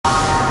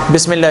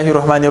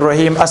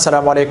Bismillahirrahmanirrahim.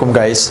 Assalamu alaikum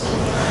guys.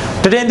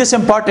 Today in this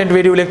important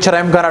video lecture I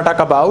am gonna talk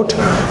about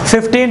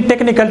 15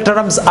 technical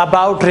terms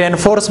about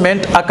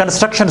reinforcement a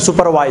construction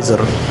supervisor.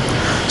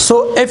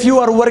 So if you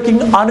are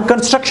working on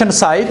construction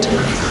site,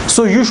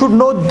 so you should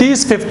know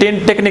these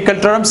 15 technical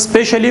terms,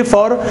 especially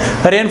for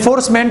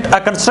reinforcement a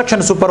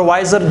construction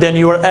supervisor, then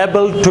you are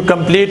able to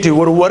complete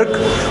your work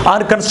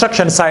on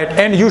construction site,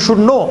 and you should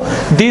know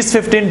these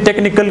 15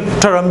 technical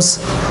terms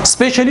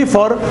especially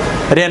for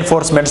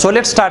reinforcement. So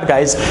let's start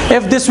guys.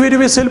 If this video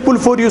is helpful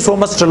for you, so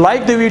must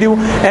like the video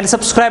and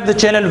subscribe the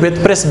channel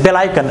with press bell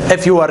icon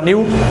if you are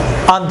new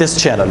on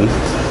this channel.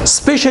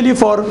 Especially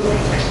for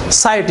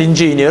site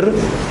engineer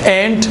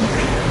and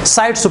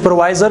site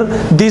supervisor,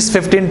 these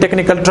 15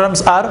 technical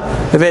terms are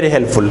very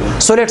helpful.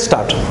 So let's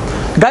start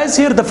guys.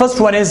 Here the first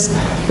one is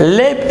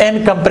lap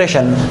and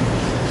compression.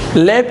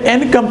 Lap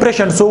and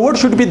compression. So what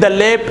should be the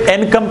lap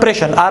and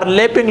compression, or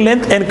lapping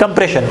length and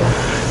compression?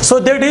 So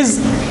that is,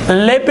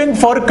 lapping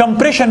for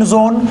compression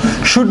zone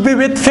should be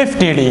with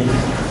 50D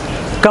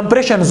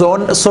compression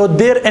zone. So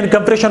there in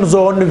compression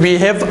zone we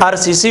have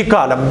RCC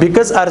column,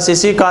 because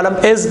RCC column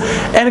is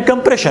in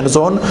compression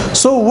zone.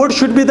 So what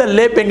should be the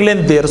lapping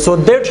length there? So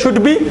that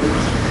should be,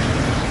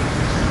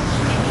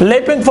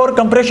 lapping for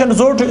compression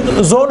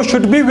zone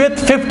should be with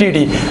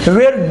 50D,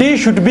 where D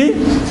should be,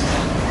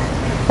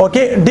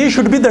 okay, D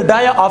should be the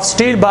dia of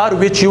steel bar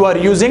which you are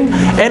using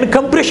in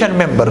compression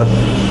member.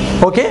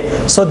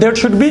 Okay, so that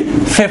should be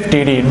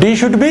 50D. D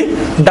should be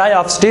dia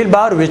of steel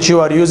bar which you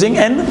are using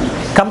in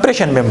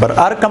compression member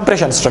or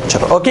compression structure.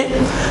 Okay,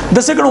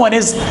 the second one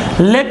is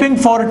lapping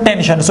for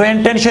tension. So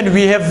in tension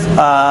we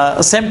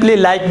have simply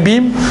like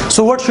beam.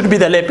 So what should be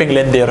the lapping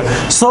length there?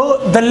 So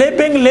the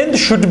lapping length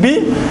should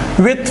be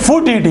with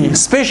 40D,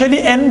 especially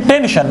in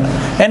tension.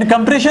 In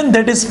compression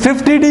that is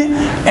 50D,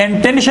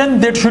 and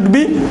tension that should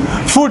be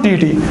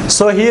 40D.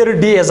 So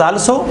here D is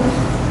also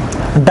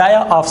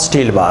dia of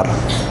steel bar,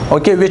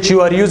 okay, which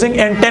you are using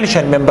in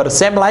tension member,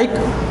 same like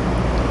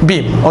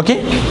beam.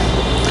 Okay,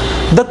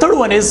 the third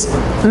one is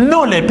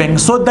no lapping.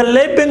 So the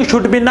lapping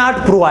should be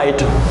not provide.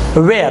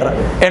 Where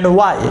and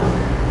why?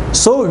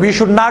 So we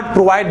should not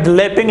provide the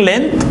lapping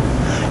length.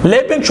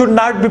 Lapping should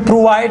not be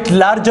provided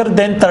larger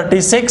than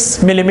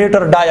 36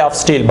 millimeter dia of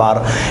steel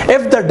bar.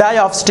 If the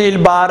dia of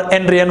steel bar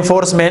in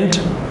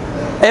reinforcement,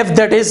 if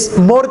that is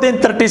more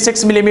than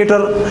 36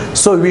 millimeter,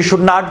 so we should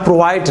not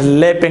provide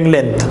lapping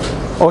length.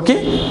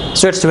 Okay,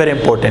 so it's very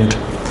important.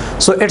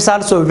 So it's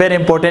also very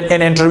important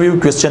in interview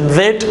question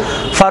that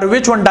for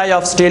which one dia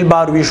of steel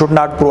bar we should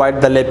not provide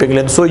the lapping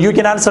length. So you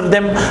can answer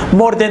them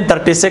more than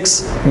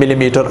 36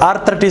 millimeter or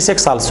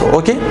 36 also.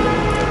 Okay,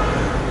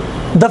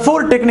 the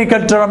fourth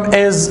technical term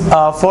is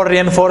for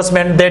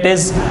reinforcement, that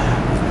is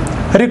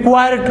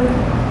required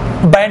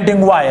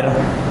binding wire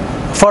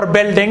for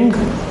building,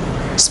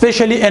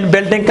 especially in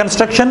building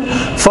construction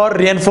for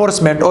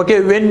reinforcement. Okay,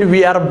 when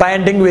we are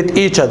binding with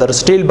each other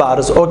steel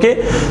bars.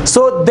 Okay,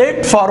 so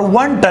that for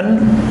 1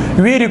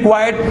 ton we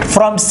required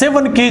from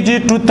 7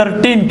 kg to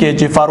 13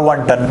 kg for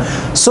 1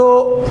 ton.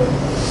 So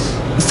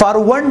for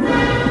 1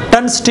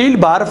 ton steel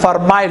bar, for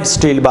mild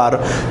steel bar,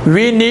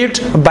 we need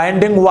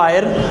binding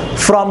wire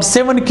from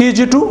 7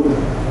 kg to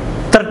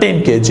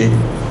 13 kg,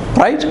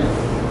 right?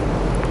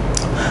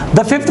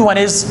 The fifth one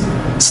is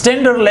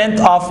standard length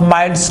of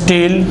mild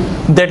steel,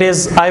 that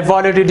is I've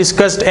already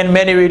discussed in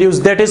many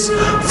videos, that is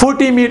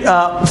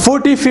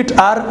 40 feet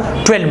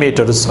or 12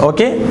 meters.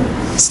 Okay,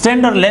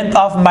 standard length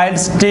of mild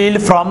steel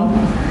from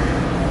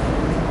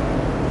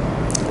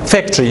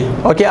factory,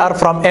 okay, or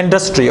from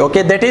industry.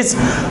 Okay, that is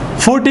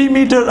 40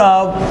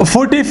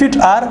 feet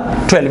or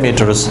 12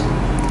 meters.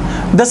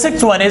 The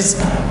sixth one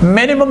is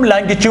minimum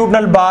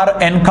longitudinal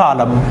bar and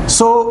column.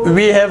 So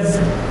we have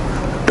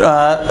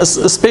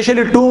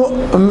especially two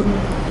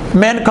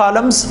main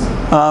columns,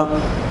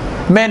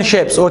 main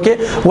shapes. Okay,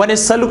 one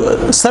is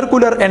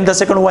circular and the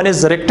second one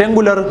is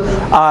rectangular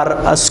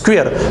or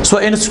square. So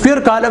in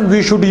square column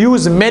we should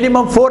use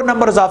minimum 4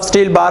 numbers of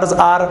steel bars,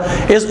 or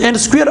in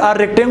square or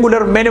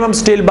rectangular minimum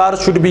steel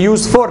bars should be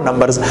used 4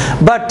 numbers,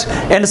 but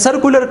in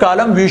circular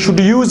column we should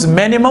use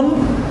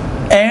minimum,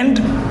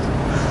 and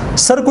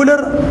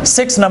circular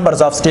 6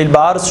 numbers of steel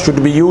bars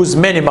should be used,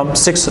 minimum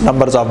 6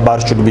 numbers of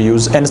bars should be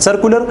used in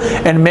circular,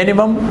 and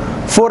minimum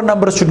 4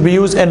 numbers should be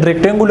used in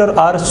rectangular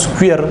or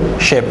square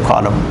shape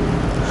column.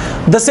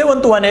 The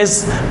seventh one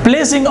is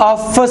placing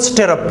of first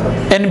stirrup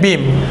in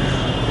beam.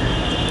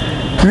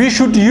 We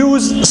should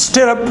use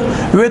stirrup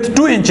with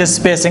 2 inches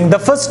spacing. The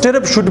first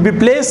stirrup should be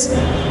placed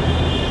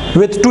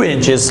with 2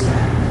 inches.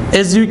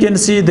 As you can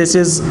see, this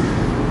is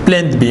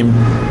plinth beam,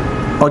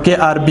 okay,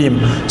 or beam.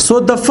 So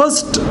the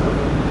first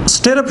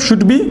stirrup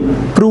should be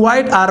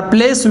provided or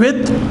placed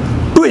with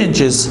 2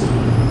 inches,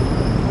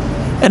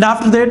 and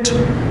after that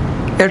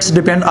it's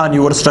depend on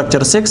your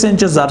structure, 6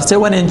 inches or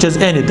 7 inches,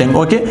 anything.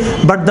 Okay,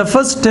 but the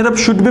first stirrup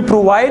should be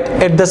provided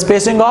at the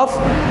spacing of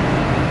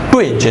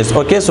 2 inches.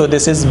 Okay, so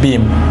this is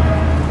beam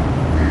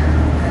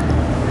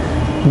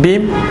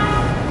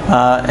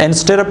and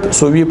stirrup.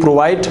 So we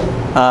provide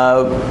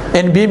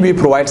in beam we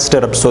provide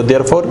stirrup, so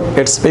therefore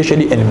it's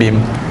specially in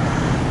beam.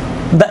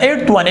 The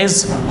eighth one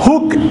is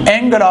hook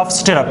angle of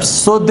stirrups.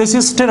 So this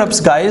is stirrups,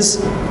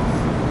 guys.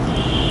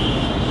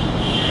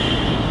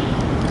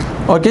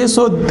 Okay,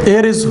 so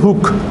here is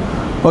hook.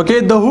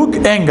 Okay, the hook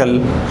angle,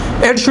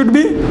 it should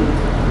be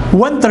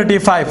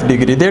 135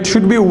 degree. That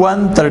should be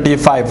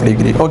 135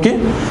 degree. Okay,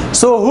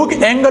 so hook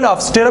angle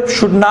of stirrup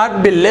should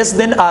not be less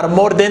than or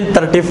more than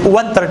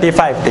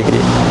 135 degree.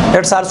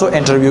 That's also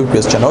interview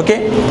question.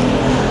 Okay,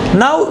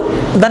 now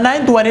the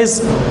ninth one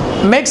is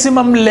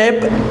maximum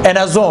lap in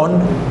a zone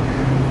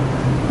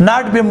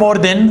not be more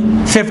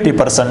than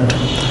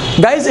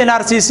 50%. Guys, in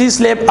RCC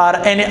slab or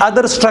any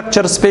other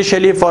structure,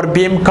 especially for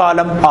beam,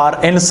 column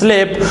or in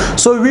slab,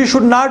 so we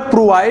should not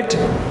provide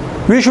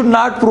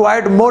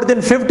more than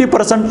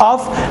 50%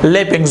 of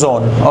lapping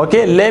zone.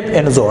 Okay, lap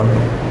in zone.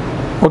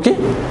 Okay,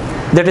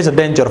 that is a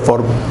danger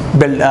for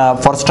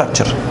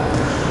structure.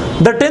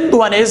 The 10th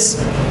one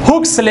is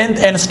hook's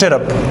length and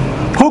stirrup.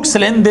 Hook's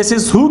length, this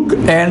is hook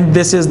and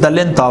this is the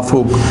length of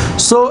hook.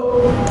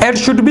 So it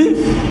should be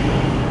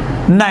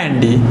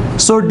 90.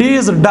 So D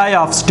is dia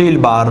of steel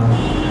bar.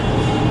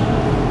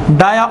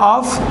 Dia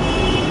of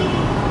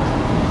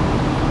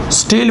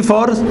steel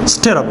for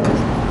stirrup.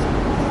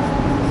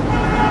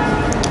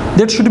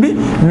 That should be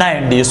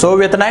 90. So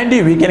with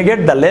 90 we can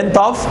get the length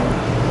of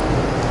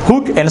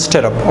hook and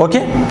stirrup.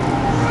 Okay.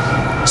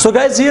 So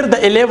guys, here the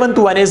 11th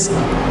one is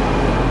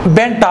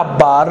bent up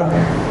bar.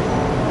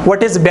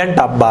 What is bent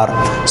up bar?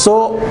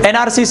 So in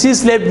RCC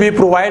slab we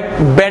provide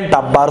bent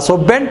up bar. So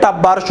bent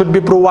up bar should be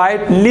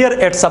provided near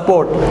its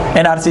support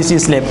in RCC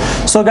slab.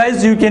 So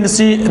guys, you can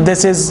see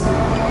this is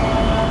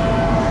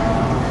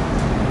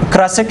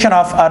cross section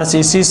of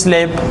RCC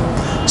slab.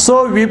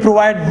 So we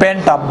provide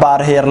bent up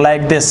bar here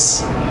like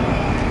this.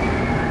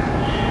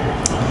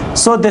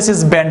 So this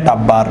is bent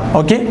up bar.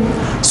 Okay,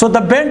 so the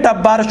bent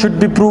up bar should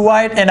be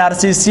provided in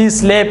RCC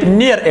slab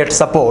near its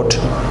support.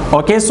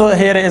 Okay, so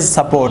here is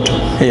support.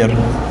 Here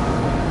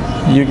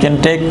you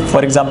can take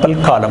for example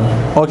column.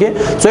 Okay,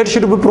 so it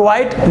should be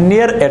provided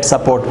near its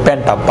support,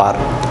 bent up bar.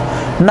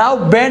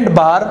 Now bend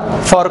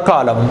bar for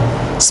column,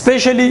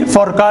 especially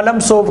for column.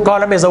 So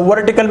column is a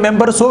vertical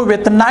member, so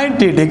with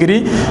 90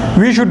 degree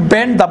we should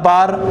bend the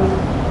bar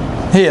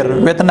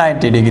here with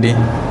 90 degree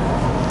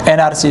in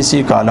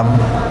RCC column.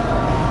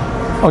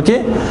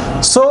 Okay,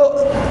 so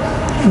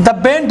the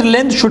bend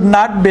length should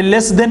not be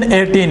less than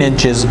 18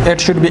 inches. It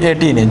should be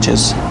 18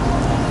 inches.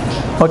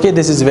 Okay,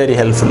 this is very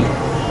helpful.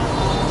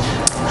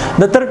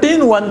 The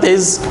 13th one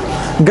is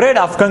grade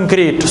of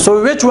concrete.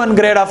 So which one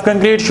grade of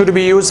concrete should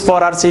be used for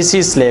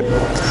RCC slab?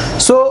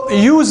 So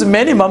use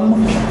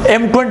minimum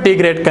M20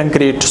 grade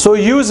concrete. So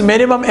use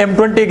minimum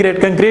M20 grade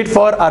concrete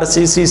for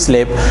RCC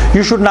slab.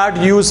 You should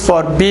not use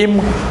for beam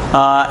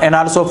and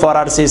also for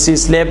RCC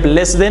slab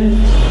less than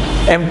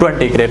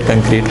M20 grade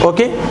concrete.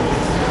 Okay.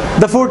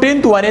 The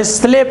 14th one is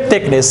slab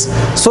thickness.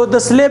 So the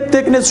slab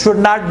thickness should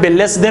not be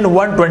less than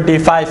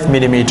 125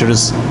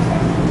 millimeters.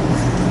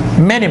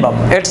 Minimum,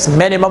 it's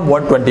minimum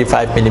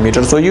 125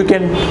 millimeters. So you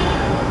can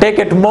take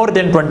it more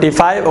than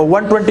 25 or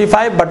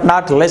 125 but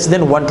not less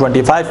than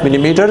 125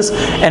 millimeters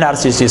in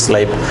RCC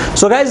slab.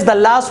 So guys, the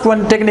last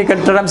one technical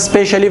term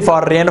especially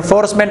for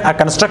reinforcement, a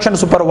construction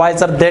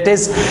supervisor, that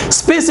is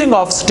spacing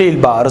of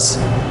steel bars.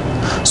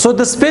 So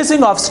the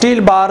spacing of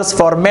steel bars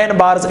for main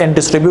bars and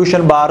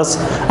distribution bars,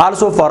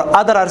 also for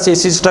other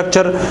RCC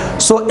structure.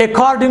 So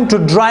according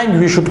to drawing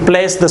we should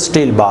place the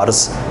steel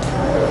bars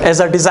as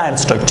a design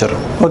structure.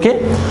 Okay,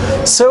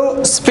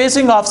 so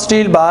spacing of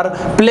steel bar,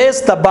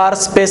 place the bar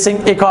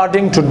spacing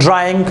according to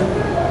drawing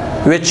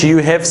which you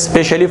have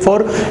specially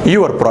for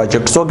your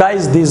project. So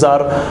guys, these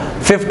are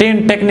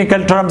 15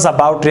 technical terms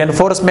about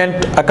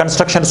reinforcement, a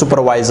construction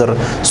supervisor.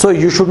 So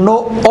you should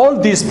know all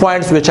these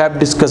points which I have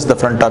discussed in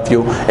front of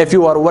you. If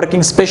you are working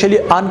especially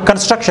on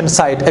construction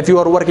site, if you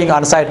are working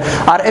on site,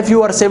 or if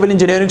you are civil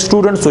engineering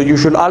student, so you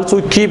should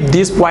also keep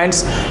these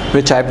points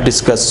which I have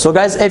discussed. So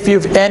guys, if you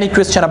have any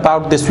question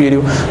about this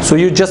video, so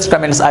you just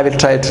comments, I will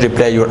try to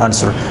reply your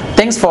answer.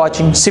 Thanks for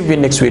watching. See you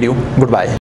in next video. Goodbye.